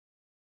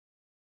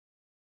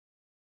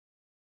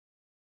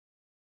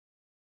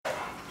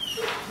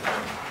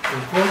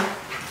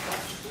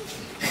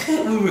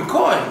We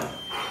recording.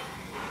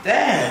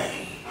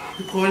 Dang.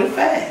 Recording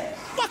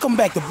fast. Welcome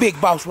back to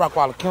Big Boss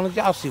Rockwaller Killers.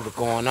 Y'all see what's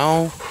going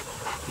on.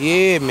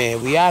 Yeah,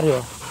 man. We out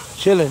here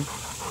chilling.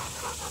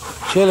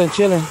 Chilling.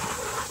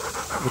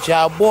 With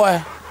y'all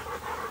boy.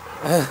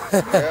 Yep.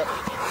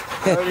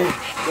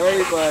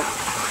 Dirty, but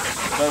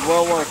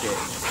well worth it.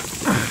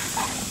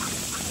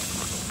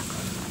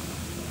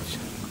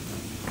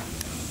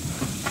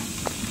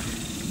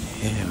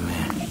 Yeah,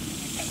 man.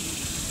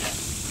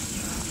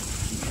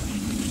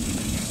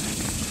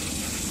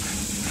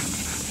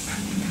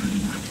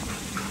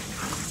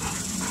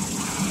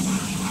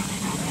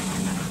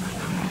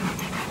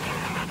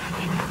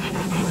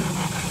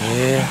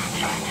 Yeah.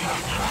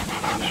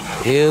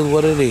 Here's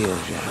what it is, y'all.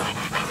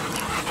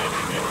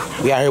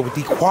 We out here with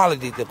the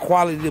quality of the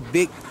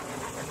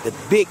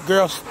big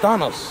girl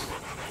stunners.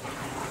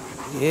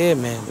 Yeah,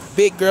 man. The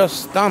big girl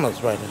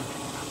stunners right now.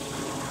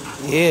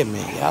 Yeah,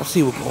 man. Y'all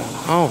see what's going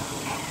on.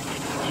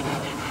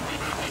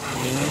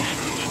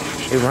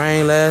 Yeah. It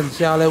rained last night.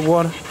 See all that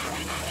water?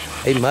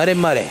 Hey, muddy.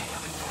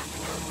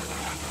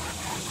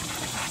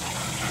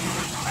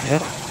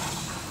 Yeah.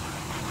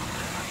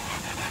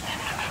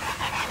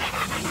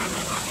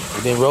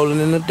 We been rolling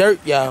in the dirt,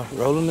 y'all.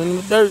 Rolling in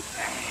the dirt.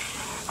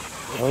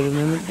 Yeah, I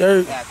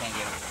can't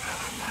get it.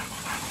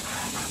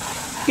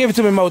 Give it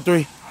to me, Mo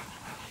 3.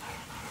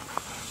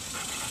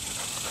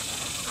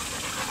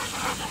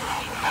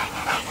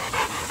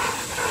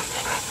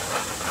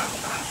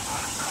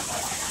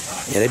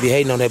 Yeah, they be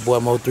hating on that boy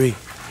Mo 3.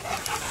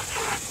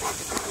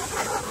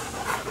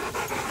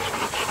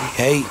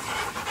 Hate.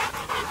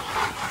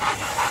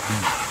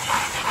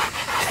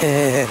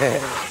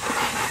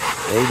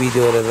 They be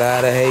doing a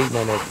lot of hating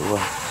on that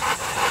boy.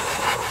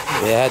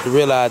 Yeah, I have to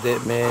realize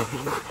that, man.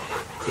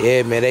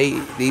 Yeah, man,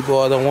 these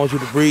boys don't want you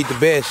to breed the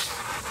best.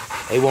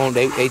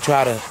 They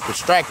try to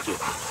distract you.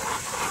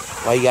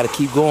 Why you gotta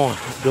keep going?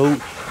 Do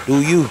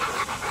you?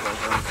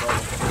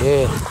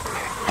 Yeah.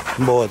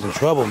 Them boys in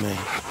trouble, man.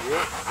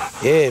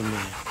 Yeah,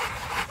 man.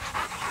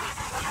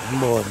 Them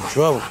boys in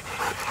trouble.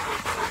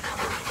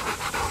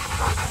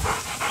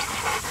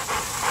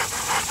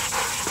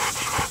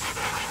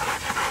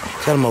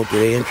 Tell them out there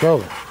they in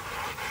trouble.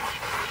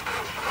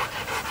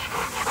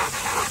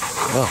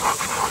 Oh.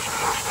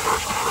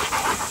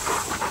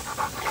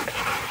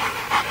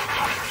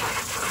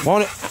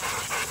 Want it?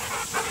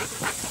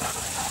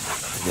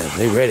 Yeah,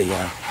 they ready,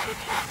 y'all.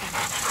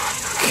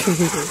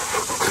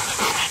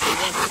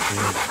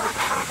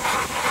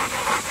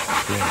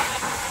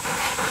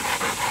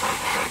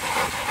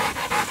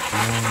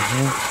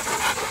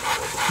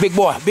 Big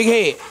boy, big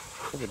head.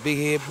 That's a big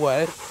head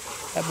boy.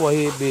 That boy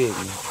head big,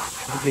 man.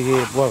 That's a big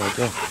head boy right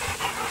there.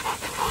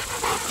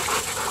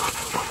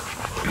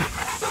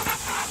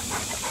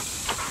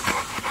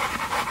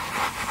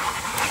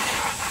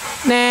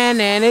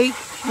 Nanny,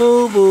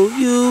 boo boo,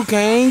 you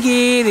can't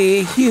get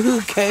it.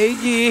 You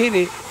can't get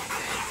it.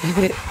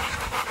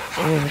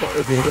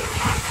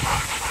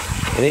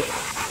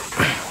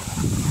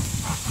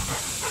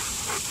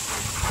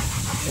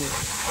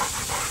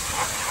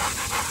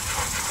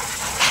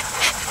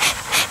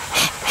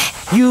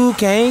 You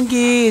can't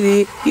get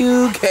it.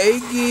 You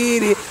can't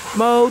get it.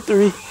 Mo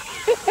 3.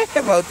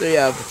 Mo 3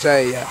 out for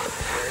chain, y'all.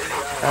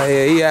 Oh,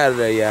 yeah, he out of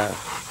there, y'all.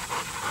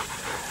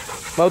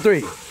 Mo 3,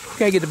 you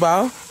can't get the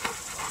ball.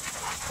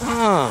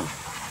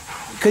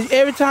 Because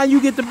every time you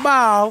get the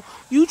ball,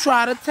 you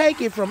try to take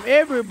it from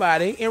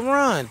everybody and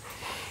run.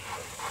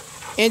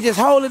 And just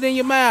hold it in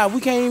your mouth.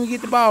 We can't even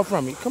get the ball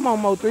from you. Come on,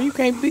 Mo 3. You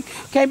can't be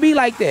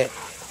like that.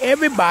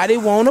 Everybody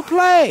want to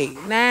play.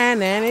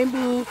 Nanny,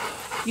 boo.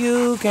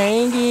 You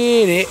can't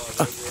get it.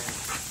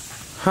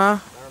 Huh?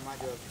 That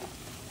reminds you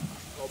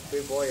of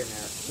big boy in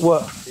there.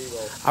 What?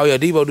 Debo. Oh, yeah,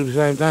 Debo do the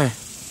same thing.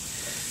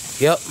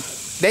 Yep.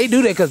 They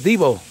do that because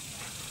Debo,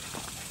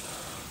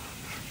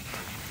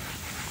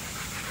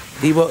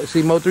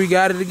 see, Mo 3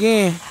 got it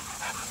again.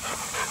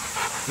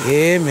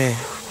 Yeah, man.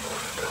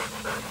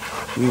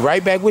 We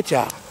right back with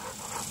y'all.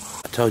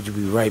 I told you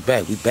we right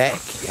back. We back,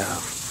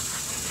 y'all.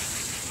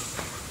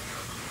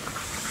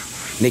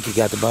 Nikki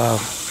got the ball.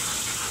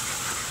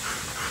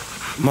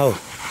 Mo,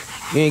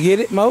 you ain't get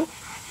it, Mo?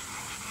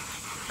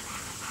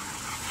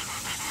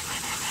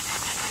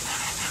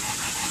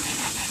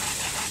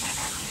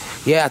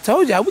 Yeah, I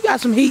told y'all, we got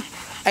some heat.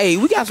 Hey,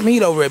 we got some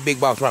heat over at Big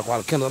Boss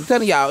Rockwaller Killers. I'm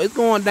telling y'all, it's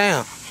going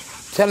down.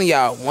 I'm telling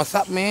y'all, what's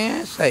up,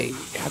 man? Say,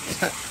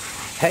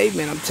 hey,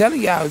 man, I'm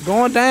telling y'all, it's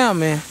going down,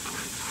 man.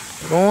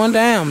 It's going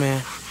down,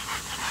 man.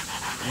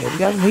 Yeah, we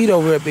got some heat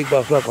over at Big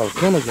Boss Rockwaller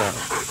Killers, y'all.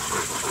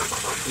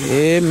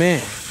 Yeah,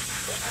 man.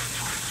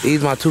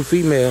 These my 2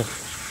 females.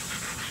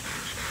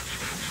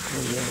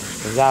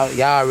 Y'all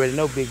already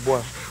know big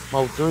boy,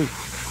 Mo 3.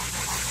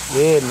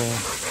 Yeah, man.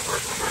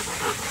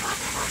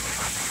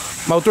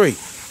 Mo 3.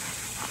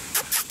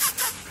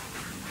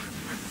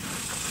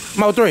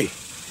 Mo 3.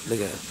 Look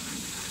at him.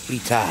 He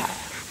tired.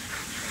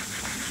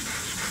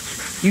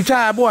 You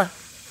tired, boy?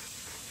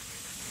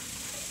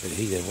 Look,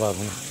 he just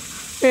walking.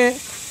 Yeah.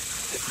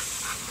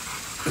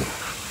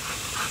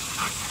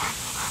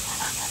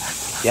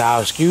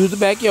 Y'all excuse the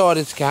backyard.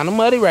 It's kind of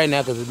muddy right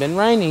now because it's been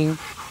raining.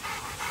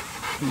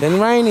 He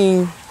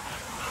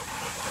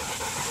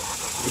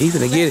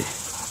finna get it.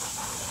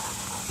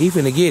 He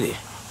finna get it.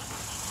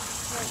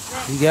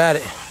 He got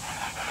it.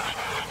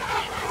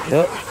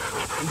 Yep.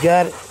 He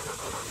got it.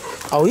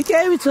 Oh, he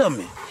gave it to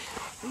me.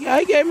 Yeah,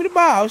 he gave me the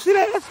ball. See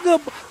that? That's a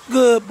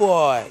good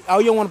boy. Oh,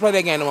 you don't want to play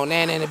that game no more.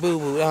 Nanny boo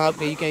boo.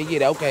 Okay, you can't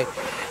get it. Okay.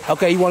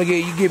 Okay, you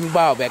give me the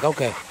ball back.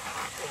 Okay.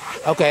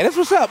 Okay, that's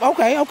what's up.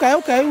 Okay. We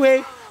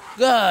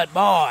good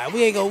boy.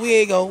 We ain't go.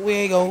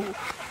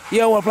 You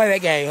don't want to play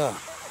that game, huh?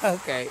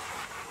 Okay.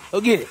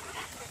 Go get it.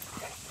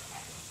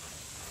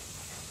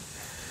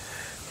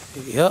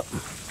 Yep.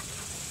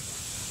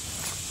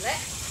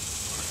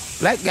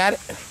 Black got it.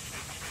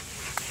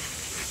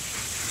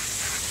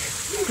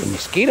 The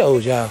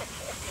mosquitoes, y'all.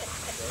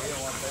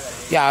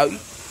 Y'all,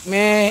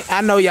 man,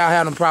 I know y'all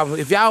having problems.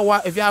 If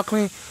y'all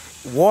clean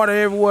water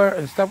everywhere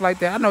and stuff like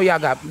that, I know y'all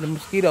got the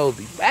mosquitoes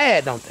be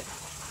bad, don't they?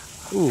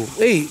 Ooh,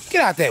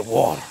 get out that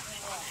water.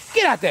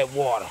 Get out that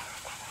water.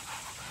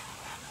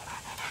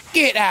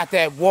 Get out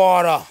that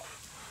water.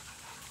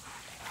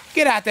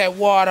 Get out that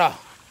water.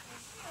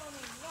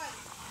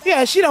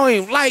 Yeah, she don't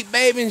even like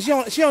bathing. She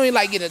don't even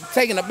like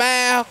taking a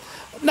bath.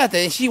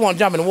 Nothing. She want to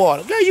jump in the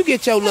water. Girl, you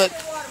get your look.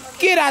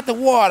 Get out the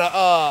water.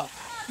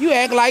 You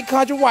act like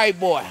country white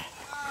boy.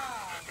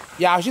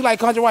 Y'all, she like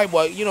country white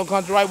boy. You know,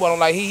 country white boy don't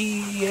like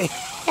he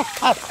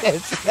I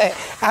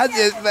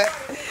just like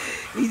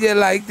he just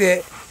like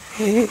that.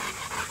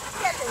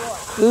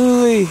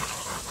 Ooh.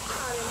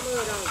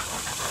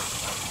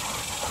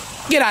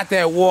 Get out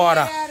that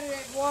water. Get out of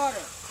that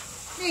water.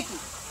 Nikki.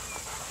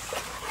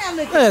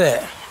 Look at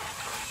that.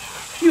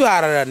 You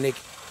out of there, Nikki.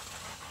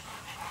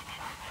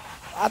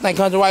 I think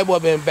country white boy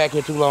been back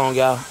here too long,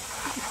 y'all.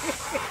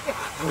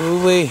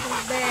 Ooh-wee.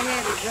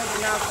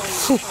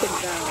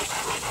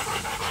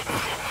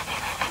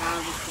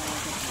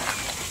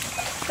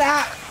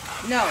 Stop.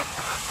 No.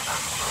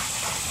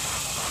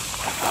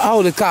 I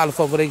hold this collar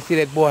for they can see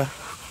that boy.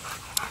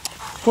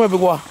 Come here, big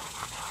boy.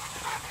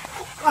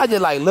 I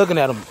just like looking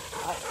at him.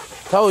 I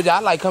told you I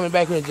like coming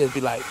back here and just be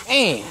like,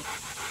 man,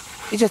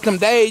 it's just them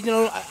days, you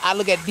know. I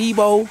look at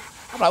Debo.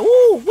 I'm like,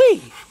 woo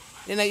wee.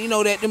 Then you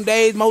know that them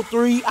days, Mo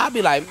 3, I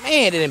be like,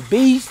 man, then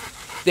Beast,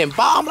 then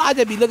Bomb. I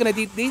just be looking at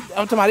these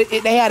I'm talking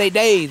about they had their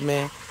days,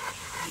 man.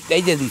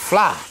 They just be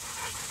fly.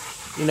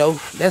 You know,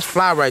 that's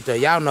fly right there.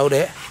 Y'all know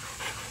that.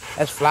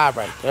 That's fly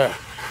right there.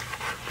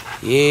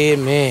 Yeah,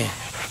 man.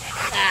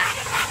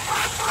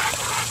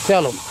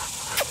 Tell them.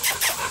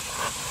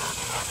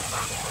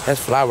 That's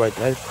fly right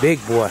there. That's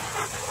big boy.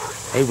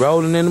 They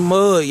rolling in the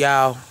mud,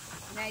 y'all.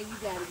 Now you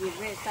gotta get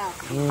rinsed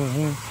out.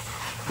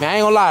 Man, I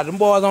ain't gonna lie. Them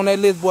boys on that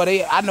list,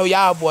 boy, I know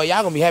y'all, boy,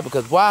 y'all gonna be happy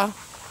because, why?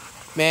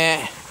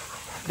 Man,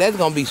 that's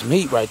gonna be some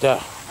heat right there.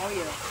 Oh,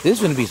 yeah.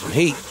 This gonna be some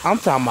heat. I'm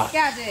talking about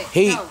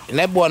heat. No. And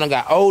that boy done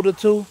got older,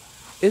 too.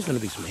 It's gonna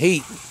be some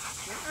heat.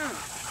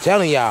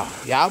 Telling y'all.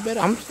 Y'all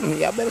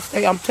better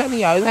stay. I'm telling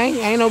y'all, it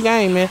ain't no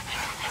game, man.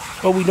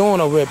 What we doing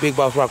over here at Big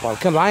Boss Rock Wall?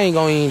 Cause I ain't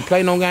gonna even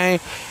play no game.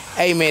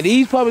 Hey, man,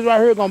 these puppies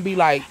right here gonna be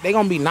like, they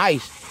gonna be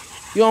nice.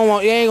 They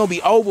ain't gonna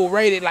be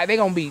overrated. Like, they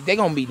gonna be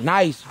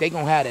nice. They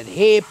gonna have that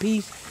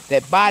headpiece,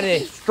 that body,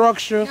 that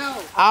structure,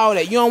 all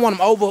that. You don't want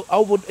them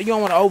you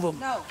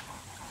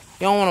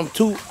don't want them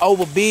too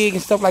over big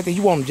and stuff like that.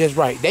 You want them just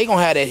right. They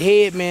gonna have that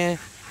head, man.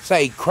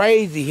 Say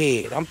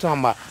crazy head. I'm talking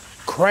about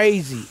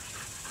crazy.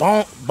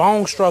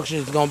 Bone structure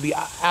is gonna be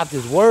out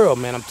this world,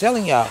 man. I'm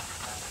telling y'all.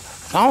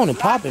 It's on and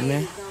popping,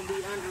 man.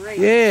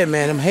 Yeah,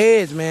 man. Them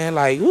heads, man.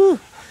 Like, ooh,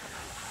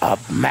 a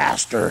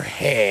master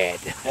head.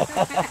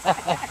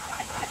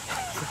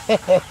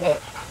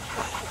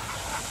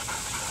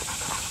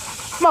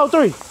 Mo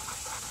 3. He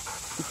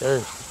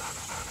thirsty.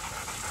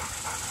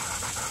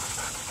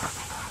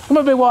 Come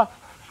on, big boy.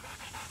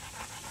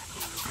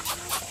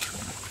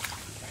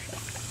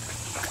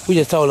 We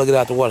just told her to get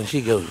out the water and she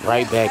goes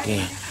right back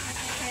in.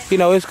 You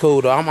know, it's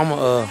cool though. I'm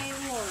gonna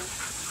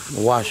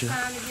wash her.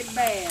 Time to get a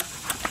bath.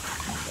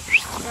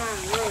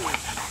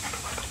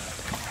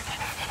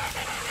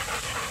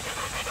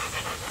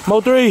 Mo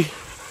 3.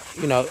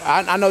 You know,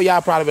 I know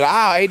y'all probably be like,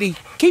 oh, AD,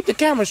 keep the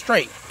camera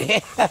straight.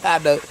 I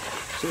know.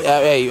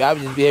 Hey, I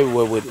would just be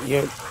everywhere with it.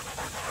 Yeah.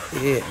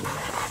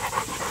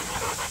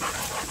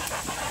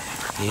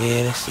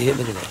 Yeah, that's it.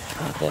 Look at that.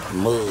 That's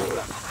mud.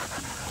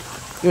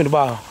 Give me the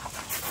ball.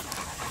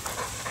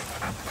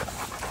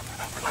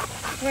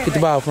 Get the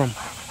ball from him.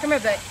 Come here,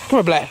 Black. Come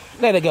here, Black.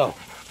 Let it go.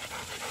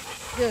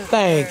 Good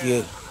Thank girl.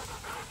 you.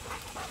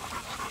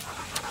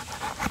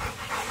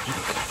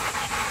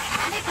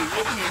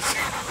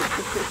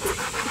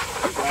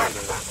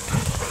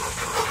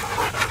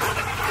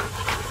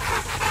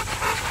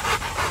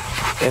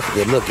 That's a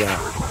good look, y'all.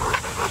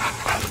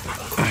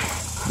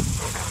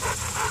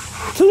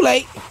 Too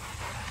late.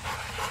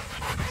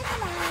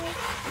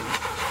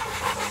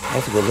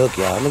 That's a good look,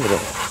 y'all. Look at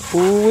that.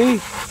 Ooh-wee.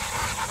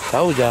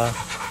 Told y'all.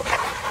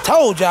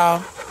 Told y'all.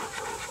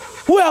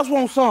 Who else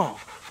wants some?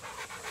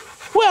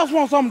 Who else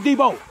wants some,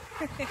 Debo?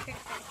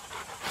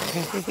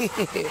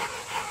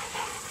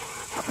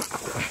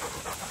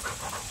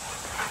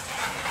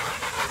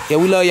 Yeah,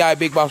 we love y'all at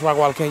Big Boss Rock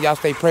Waller King. Y'all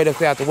stay prayed up,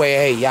 stay out the way.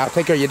 Hey, y'all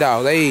take care of your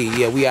dogs. Hey,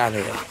 yeah, we out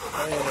here.